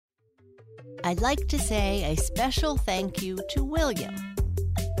I'd like to say a special thank you to William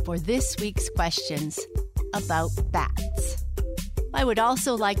for this week's questions about bats. I would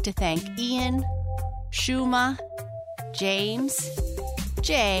also like to thank Ian, Shuma, James,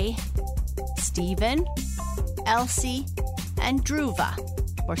 Jay, Stephen, Elsie, and Dhruva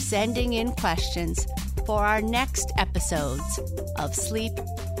for sending in questions for our next episodes of Sleep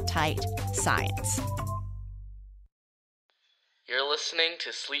Tight Science. You're listening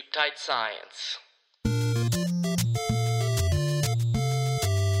to Sleep Tight Science.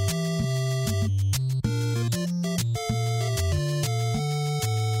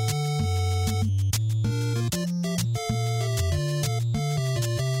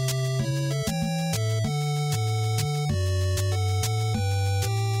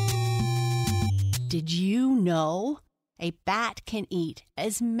 Did you know a bat can eat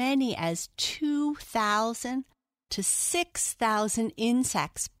as many as 2,000 to 6,000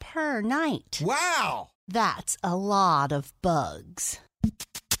 insects per night? Wow! That's a lot of bugs.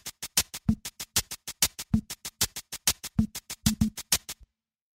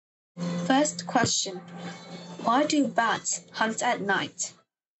 First question. Why do bats hunt at night?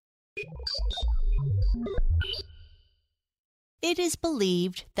 It is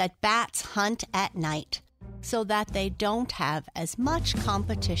believed that bats hunt at night so that they don't have as much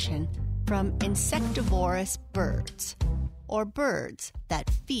competition from insectivorous birds or birds that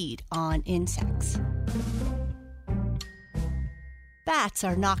feed on insects. Bats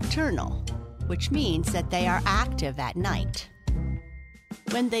are nocturnal, which means that they are active at night.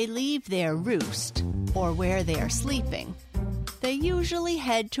 When they leave their roost or where they are sleeping, they usually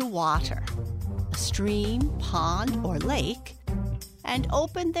head to water, a stream, pond, or lake, and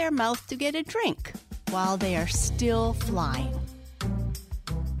open their mouth to get a drink while they are still flying.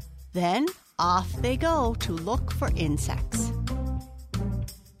 Then off they go to look for insects.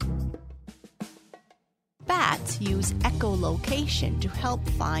 Bats use echolocation to help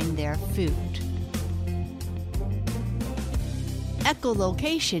find their food.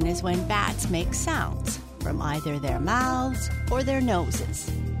 Echolocation is when bats make sounds from either their mouths or their noses.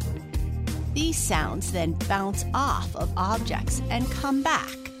 These sounds then bounce off of objects and come back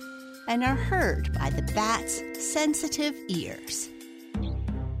and are heard by the bat's sensitive ears.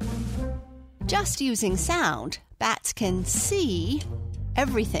 Just using sound, bats can see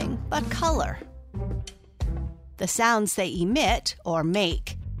everything but color. The sounds they emit or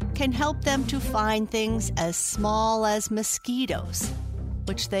make can help them to find things as small as mosquitoes,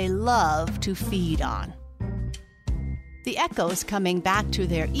 which they love to feed on. The echoes coming back to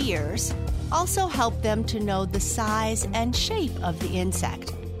their ears also help them to know the size and shape of the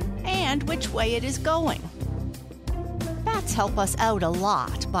insect and which way it is going. Bats help us out a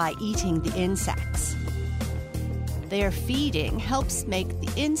lot by eating the insects. Their feeding helps make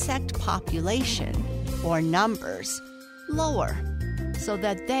the insect population, or numbers, lower so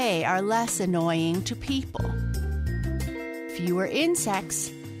that they are less annoying to people. Fewer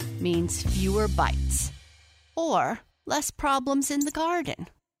insects means fewer bites, or less problems in the garden.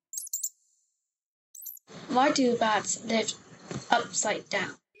 Why do bats live upside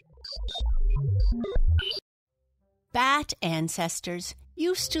down? Bat ancestors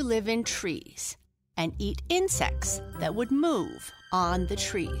used to live in trees and eat insects that would move on the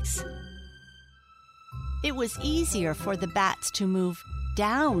trees. It was easier for the bats to move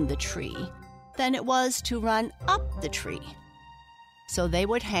down the tree than it was to run up the tree. So they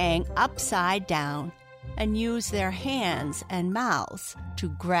would hang upside down and use their hands and mouths to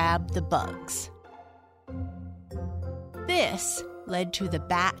grab the bugs. This led to the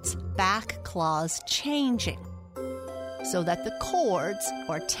bat's back claws changing so that the cords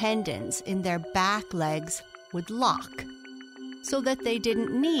or tendons in their back legs would lock, so that they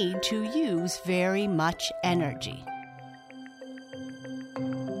didn't need to use very much energy.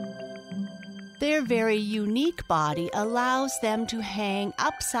 Their very unique body allows them to hang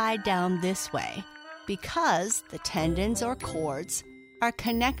upside down this way because the tendons or cords are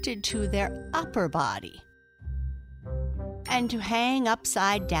connected to their upper body. And to hang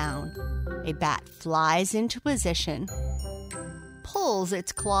upside down, a bat flies into position, pulls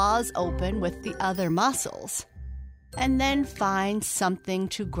its claws open with the other muscles, and then finds something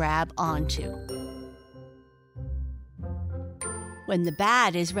to grab onto. When the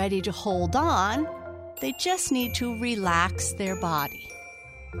bat is ready to hold on, they just need to relax their body.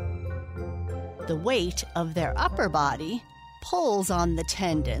 The weight of their upper body pulls on the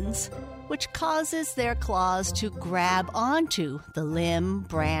tendons, which causes their claws to grab onto the limb,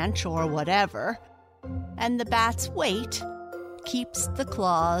 branch, or whatever, and the bat's weight keeps the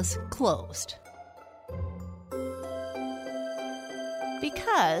claws closed.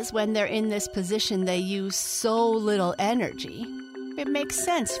 Because when they're in this position, they use so little energy, it makes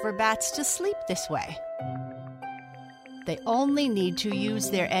sense for bats to sleep this way. They only need to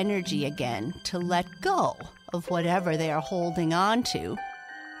use their energy again to let go of whatever they are holding on to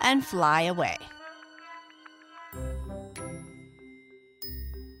and fly away.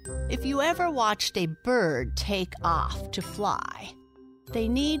 If you ever watched a bird take off to fly, they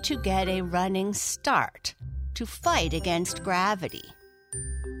need to get a running start to fight against gravity.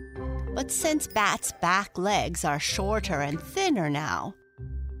 But since bats' back legs are shorter and thinner now,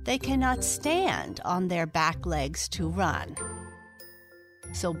 they cannot stand on their back legs to run.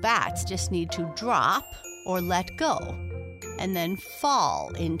 So bats just need to drop or let go and then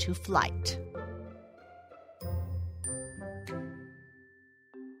fall into flight.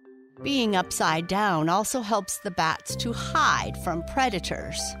 Being upside down also helps the bats to hide from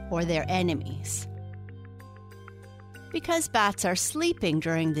predators or their enemies. Because bats are sleeping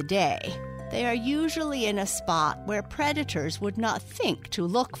during the day, they are usually in a spot where predators would not think to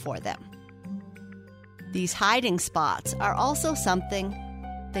look for them. These hiding spots are also something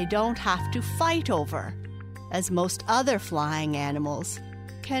they don't have to fight over, as most other flying animals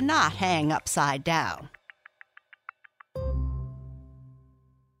cannot hang upside down.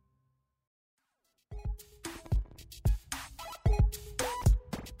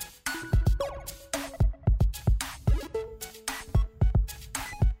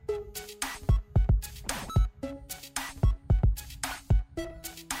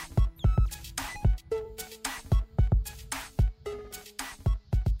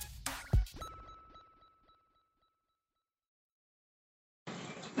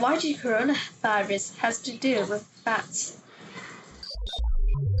 Why do coronavirus has to do with bats?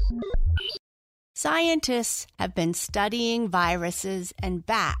 Scientists have been studying viruses and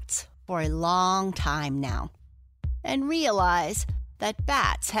bats for a long time now and realize that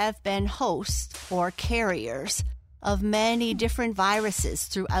bats have been hosts or carriers of many different viruses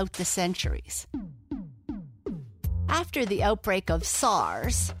throughout the centuries. After the outbreak of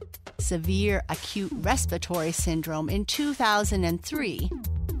SARS, severe acute respiratory syndrome, in 2003,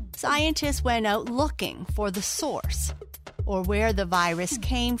 scientists went out looking for the source or where the virus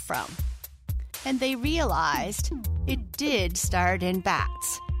came from. And they realized it did start in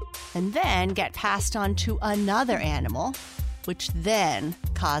bats and then get passed on to another animal, which then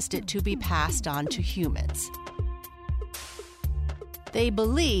caused it to be passed on to humans. They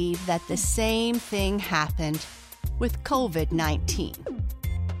believe that the same thing happened with COVID-19.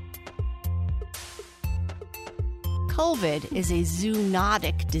 COVID is a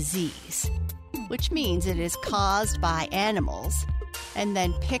zoonotic disease, which means it is caused by animals and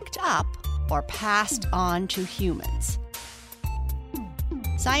then picked up or passed on to humans.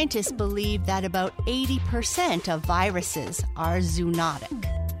 Scientists believe that about 80% of viruses are zoonotic.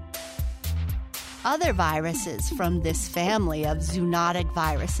 Other viruses from this family of zoonotic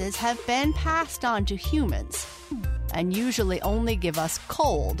viruses have been passed on to humans and usually only give us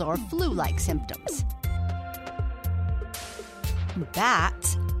cold or flu-like symptoms.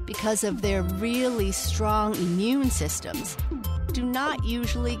 Bats, because of their really strong immune systems, do not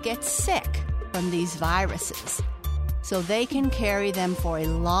usually get sick from these viruses, so they can carry them for a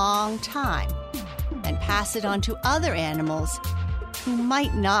long time and pass it on to other animals who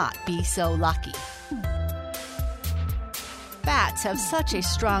might not be so lucky. Bats have such a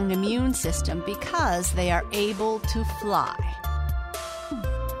strong immune system because they are able to fly.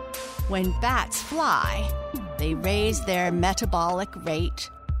 When bats fly, they raise their metabolic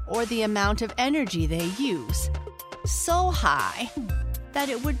rate, or the amount of energy they use, so high that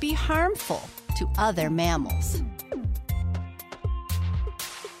it would be harmful to other mammals.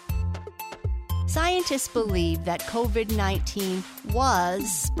 Scientists believe that COVID-19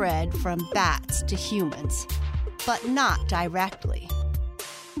 was spread from bats to humans, but not directly.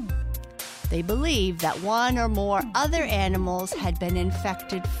 They believe that one or more other animals had been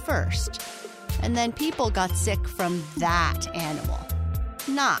infected first, and then people got sick from that animal,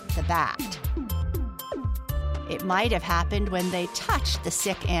 not the bat. It might have happened when they touched the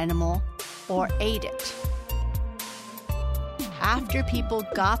sick animal or ate it. After people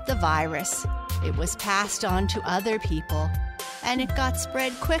got the virus, it was passed on to other people, and it got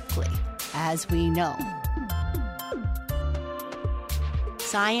spread quickly, as we know.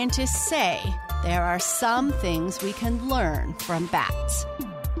 Scientists say there are some things we can learn from bats.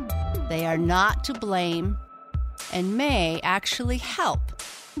 They are not to blame and may actually help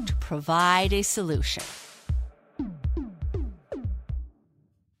to provide a solution.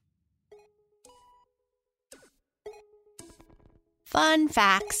 Fun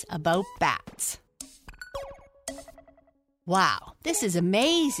facts about bats. Wow, this is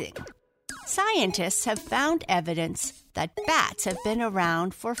amazing. Scientists have found evidence that bats have been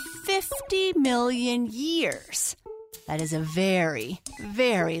around for 50 million years. That is a very,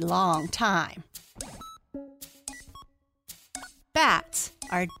 very long time. Bats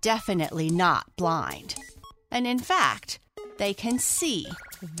are definitely not blind. And in fact, they can see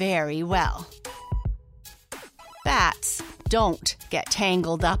very well. Bats don't get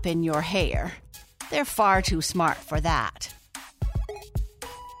tangled up in your hair. They're far too smart for that.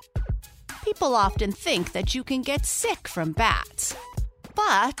 People often think that you can get sick from bats,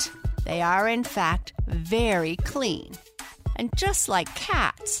 but they are in fact very clean, and just like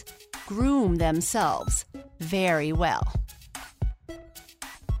cats, groom themselves very well.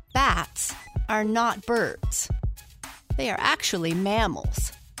 Bats are not birds. They are actually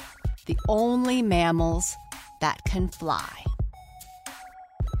mammals, the only mammals that can fly.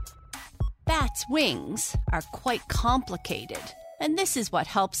 Bats' wings are quite complicated, and this is what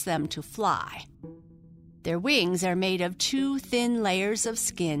helps them to fly. Their wings are made of 2 thin layers of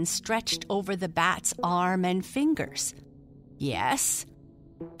skin stretched over the bat's arm and fingers. Yes,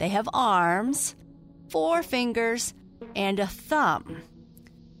 they have arms, 4 fingers, and a thumb.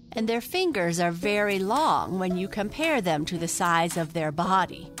 And their fingers are very long when you compare them to the size of their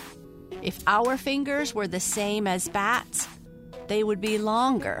body. If our fingers were the same as bats, they would be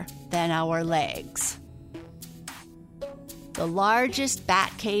longer than our legs. The largest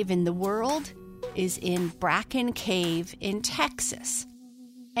bat cave in the world is in Bracken Cave in Texas.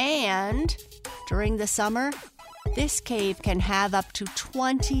 And during the summer, this cave can have up to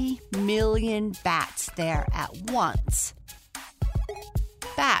 20 million bats there at once.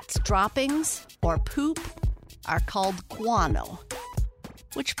 Bats' droppings, or poop, are called guano,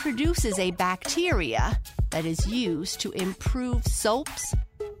 which produces a bacteria that is used to improve soaps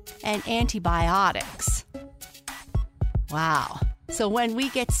and antibiotics. Wow. So when we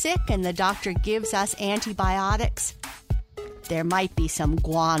get sick and the doctor gives us antibiotics, there might be some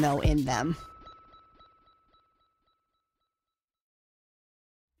guano in them.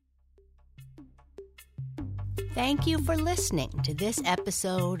 Thank you for listening to this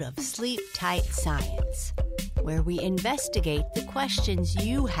episode of Sleep Tight Science, where we investigate the questions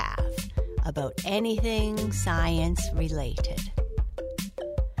you have about anything science related.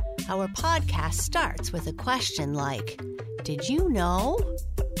 Our podcast starts with a question like, "Did you know?"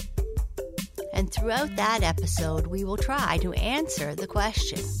 And throughout that episode, we will try to answer the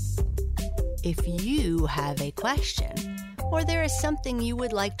question. If you have a question, or there is something you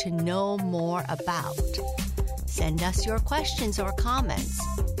would like to know more about, send us your questions or comments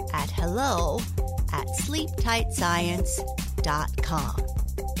at hello@sleeptightscience.com.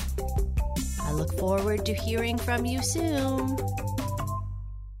 I look forward to hearing from you soon.